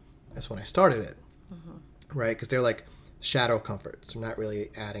as when I started it, mm-hmm. right? Because they're like, shadow comforts. They're not really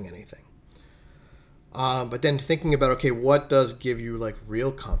adding anything. But then thinking about, okay, what does give you like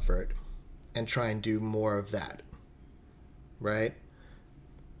real comfort, and try and do more of that, right?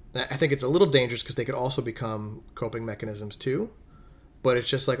 I think it's a little dangerous because they could also become coping mechanisms too. But it's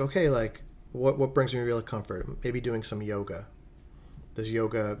just like, okay, like what brings me real comfort? Maybe doing some yoga. Does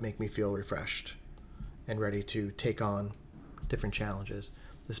yoga make me feel refreshed and ready to take on different challenges?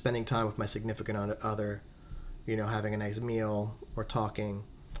 Does spending time with my significant other, having a nice meal or talking,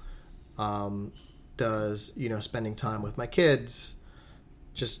 does, spending time with my kids,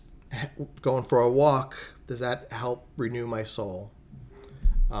 just going for a walk, does that help renew my soul?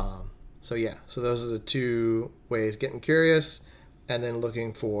 So those are the two ways: getting curious and then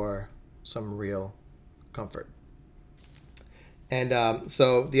looking for some real comfort. And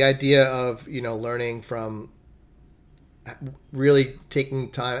so the idea of, learning from really taking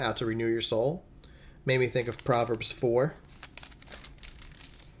time out to renew your soul made me think of Proverbs 4,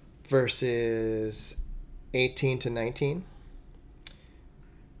 verses 18 to 19.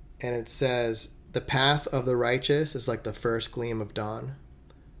 And it says, "The path of the righteous is like the first gleam of dawn,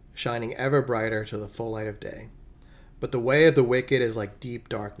 shining ever brighter to the full light of day. But the way of the wicked is like deep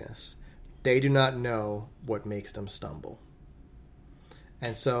darkness. They do not know what makes them stumble."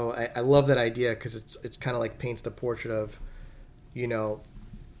 And so I love that idea because it's kind of like paints the portrait of,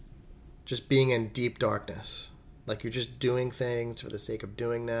 just being in deep darkness. Like you're just doing things for the sake of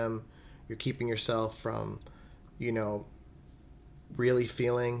doing them. You're keeping yourself from, really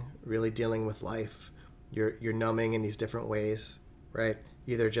feeling, really dealing with life. You're numbing in these different ways, right?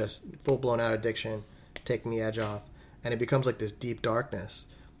 Either just full-blown out addiction, taking the edge off, and it becomes like this deep darkness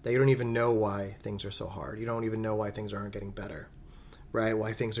that you don't even know why things are so hard. You don't even know why things aren't getting better, right?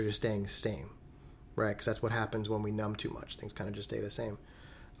 Why things are just staying the same, right? Because that's what happens when we numb too much. Things kind of just stay the same.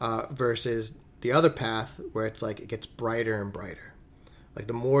 Versus the other path where it's like it gets brighter and brighter. Like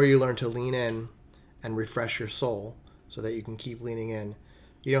the more you learn to lean in and refresh your soul so that you can keep leaning in,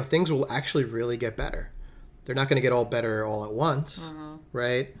 things will actually really get better. They're not going to get all better all at once,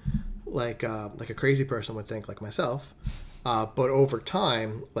 right? Like a crazy person would think, like myself. But over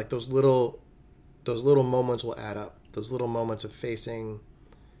time, like those little moments will add up. Those little moments of facing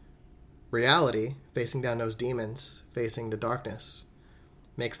reality, facing down those demons, facing the darkness,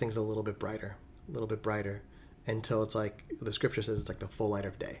 makes things a little bit brighter, until it's like the scripture says, it's like the full light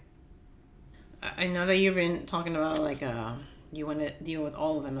of day. I know that you've been talking about like you want to deal with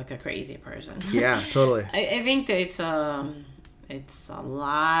all of them like a crazy person. Yeah, totally. I think that it's a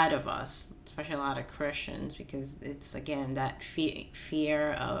lot of us, especially a lot of Christians, because it's again that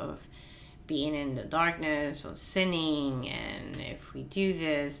fear of being in the darkness or sinning, and if we do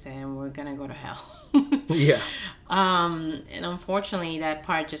this, then we're gonna go to hell. Yeah. And unfortunately, that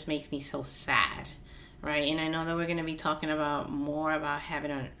part just makes me so sad, right? And I know that we're gonna be talking more about heaven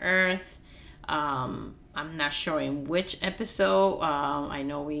on earth. I'm not sure in which episode. I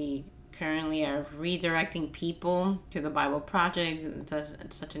know we currently are redirecting people to the Bible Project. It does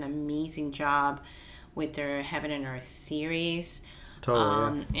such an amazing job with their Heaven and Earth series.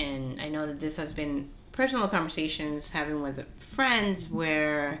 Totally. Yeah. And I know that this has been personal conversations having with friends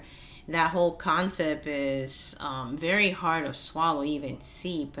where that whole concept is very hard to swallow, even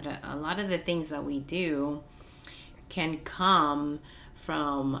see. But a lot of the things that we do can come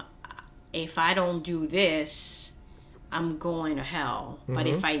from, if I don't do this, I'm going to hell. Mm-hmm. But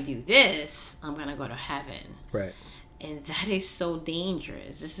if I do this, I'm going to go to heaven. Right. And that is so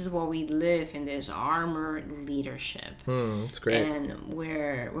dangerous. This is where we live in this armored leadership. That's great. And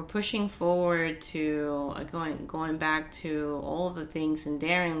we're pushing forward to going back to all the things in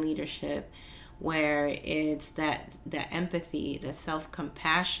daring leadership, where it's that empathy, the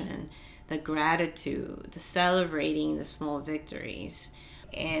self-compassion, the gratitude, the celebrating the small victories.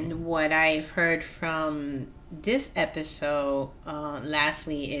 And what I've heard from this episode,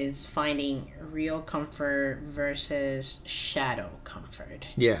 lastly, is finding real comfort versus shadow comfort.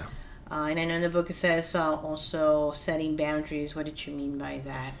 Yeah. And I know in the book it says also setting boundaries. What did you mean by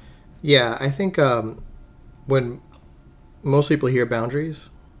that? Yeah, I think when most people hear boundaries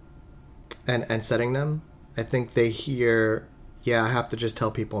and setting them, I think they hear, I have to just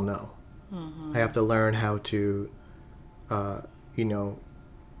tell people no. Mm-hmm. I have to learn how to,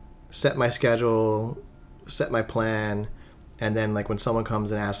 set my schedule, set my plan, and then like when someone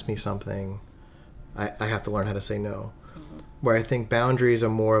comes and asks me something, I have to learn how to say no. Mm-hmm. Where I think boundaries are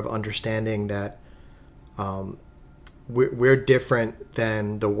more of understanding that we're different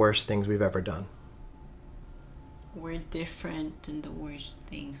than the worst things we've ever done. We're different than the worst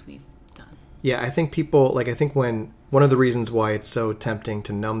things we've done. Yeah, I think when one of the reasons why it's so tempting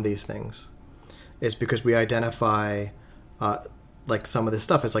to numb these things is because we identify like some of this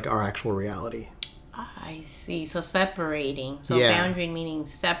stuff is like our actual reality. I see. So separating. So Yeah. boundary meaning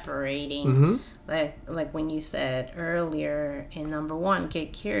separating. Mm-hmm. Like when you said earlier in number 1,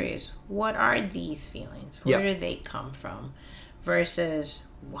 get curious. What are these feelings? Where Yep. do they come from? Versus,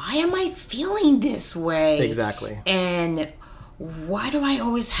 why am I feeling this way? Exactly. And why do I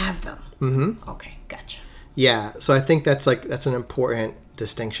always have them? Mm-hmm. Okay, gotcha. Yeah. So I think that's an important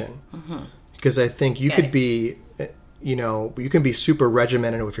distinction. Mm-hmm. Because I think you Get could it. be, you can be super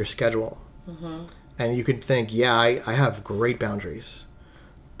regimented with your schedule. Mm-hmm. And you could think, yeah, I have great boundaries,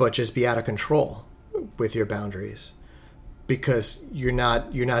 but just be out of control with your boundaries because you're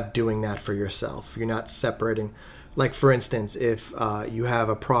not doing that for yourself. You're not separating. Like, for instance, if you have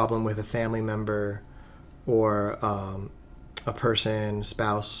a problem with a family member or a person,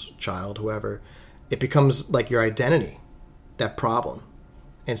 spouse, child, whoever, it becomes like your identity, that problem,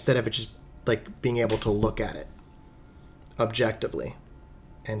 instead of it just like being able to look at it objectively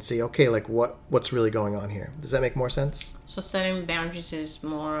and see, okay, like what's really going on here. Does that make more sense? So setting boundaries is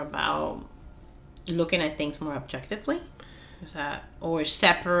more about looking at things more objectively? Is that, or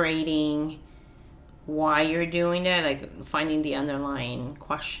separating why you're doing that, like finding the underlying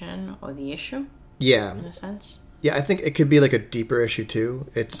question or the issue Yeah. in a sense? Yeah, I think it could be like a deeper issue too.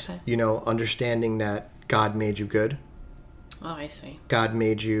 It's, Okay. understanding that God made you good. Oh, I see. God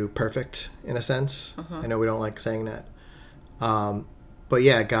made you perfect in a sense. I know we don't like saying that. But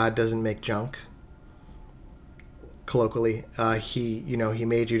yeah, God doesn't make junk. Colloquially, he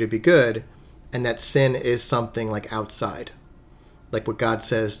made you to be good, and that sin is something like outside. Like what God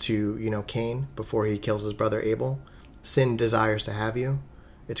says to, Cain before he kills his brother Abel. Sin desires to have you.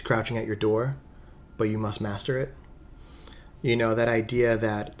 It's crouching at your door, but you must master it. That idea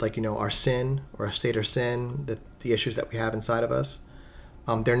that, like, our sin or our state or sin, the issues that we have inside of us,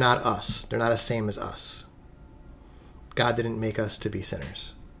 they're not us. They're not the same as us. God didn't make us to be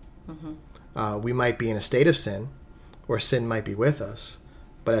sinners. We might be in a state of sin, or sin might be with us,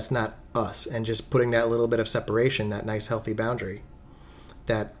 but it's not us. And just putting that little bit of separation, that nice healthy boundary,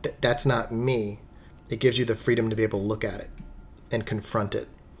 that's not me. It gives you the freedom to be able to look at it and confront it,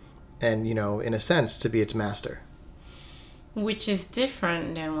 and in a sense, to be its master. Which is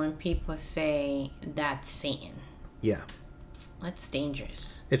different than when people say that's Satan. Yeah, That's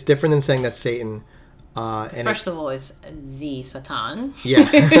dangerous. it's different than saying that's Satan. And First of all, it's the Satan.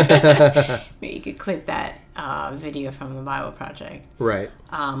 yeah, You could clip that video from the Bible Project. right.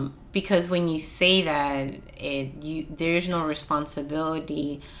 Because when you say that, there's no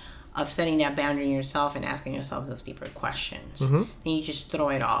responsibility of setting that boundary in yourself and asking yourself those deeper questions. And you just throw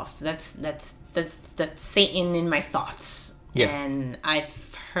it off. That's Satan in my thoughts. Yeah. And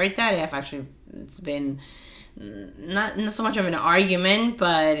I've heard that. It's been not so much of an argument,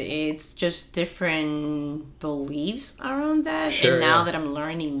 but it's just different beliefs around that. Sure, and now yeah. that I'm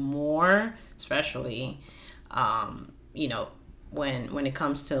learning more, especially, when it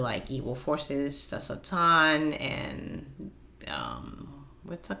comes to like evil forces, the Satan, and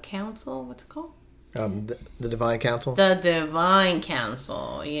what's the council? What's it called? The divine council, The divine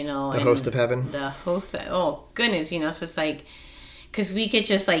council. the host of heaven. The host. Oh goodness, so it's like, because we could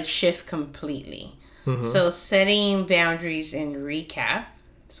just like shift completely. So setting boundaries and recap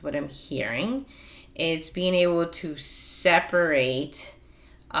is what I'm hearing. It's being able to separate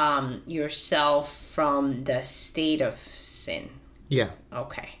yourself from the state of sin. Yeah,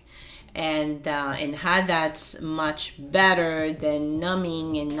 Okay. And how that's much better than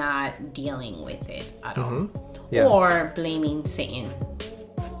numbing and not dealing with it at all. Yeah. Or blaming Satan.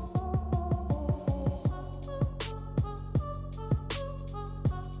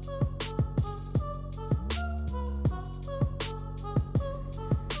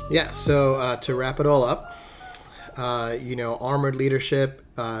 Yeah, so to wrap it all up, armored leadership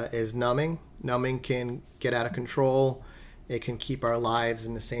is numbing. Numbing can get out of control. It can keep our lives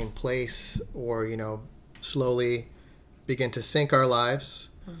in the same place, or, slowly begin to sink our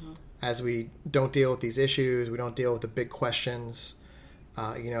lives as we don't deal with these issues. We don't deal with the big questions.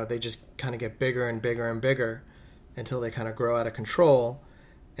 They just kind of get bigger and bigger and bigger until they kind of grow out of control.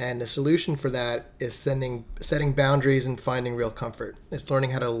 And the solution for that is setting boundaries and finding real comfort. It's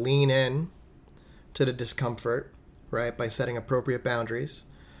learning how to lean in to the discomfort, right, by setting appropriate boundaries,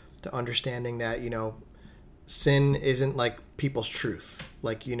 to understanding that, sin isn't like people's truth.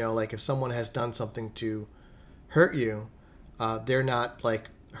 Like, like if someone has done something to hurt you, they're not like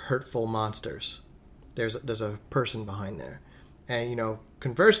hurtful monsters. There's a person behind there. And,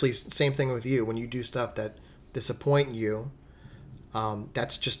 conversely, same thing with you. When you do stuff that disappoint you,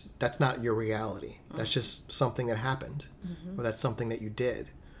 that's not your reality. That's just something that happened, or that's something that you did,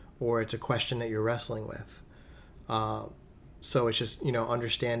 or it's a question that you're wrestling with. So it's just,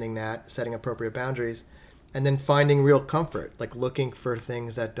 understanding that, setting appropriate boundaries, and then finding real comfort, like looking for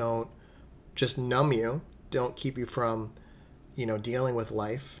things that don't just numb you, don't keep you from, dealing with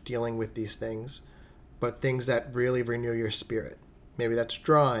life, dealing with these things, but things that really renew your spirit. Maybe that's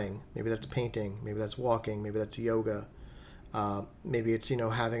drawing, maybe that's painting, maybe that's walking, maybe that's yoga. Maybe it's,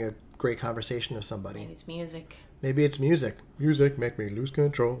 having a great conversation with somebody. Maybe it's music. Maybe it's music. Music make me lose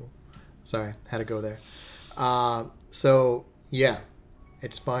control. Sorry, had to go there. So, yeah,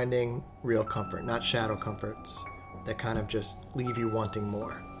 it's finding real comfort, not shadow comforts that kind of just leave you wanting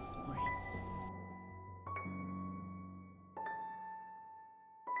more.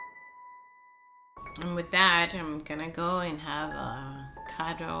 And with that, I'm going to go and have a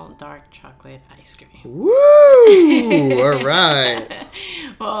Caddo dark chocolate ice cream. Woo! All right.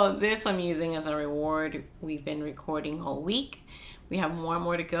 Well, this I'm using as a reward. We've been recording all week. We have more and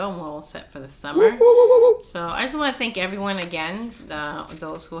more to go, and we're all set for the summer. So I just want to thank everyone again,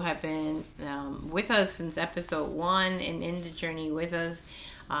 those who have been with us since episode 1 and in the journey with us.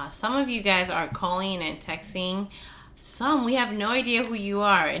 Some of you guys are calling and texting. Some, we have no idea who you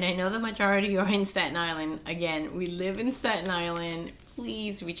are, and I know the majority are in Staten Island. Again, we live in Staten Island.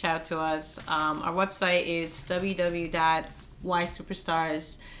 Please reach out to us. Our website is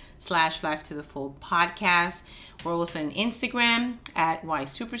www.ysuperstars.com/Life to the Full podcast. We're also on Instagram at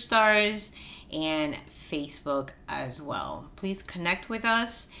ysuperstars and Facebook as well. Please connect with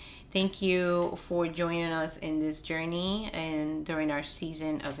us. Thank you for joining us in this journey and during our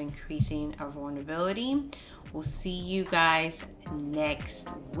season of increasing our vulnerability. We'll see you guys next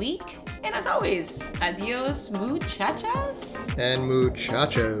week. And as always, adios, muchachas. And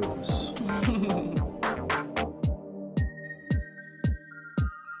muchachos.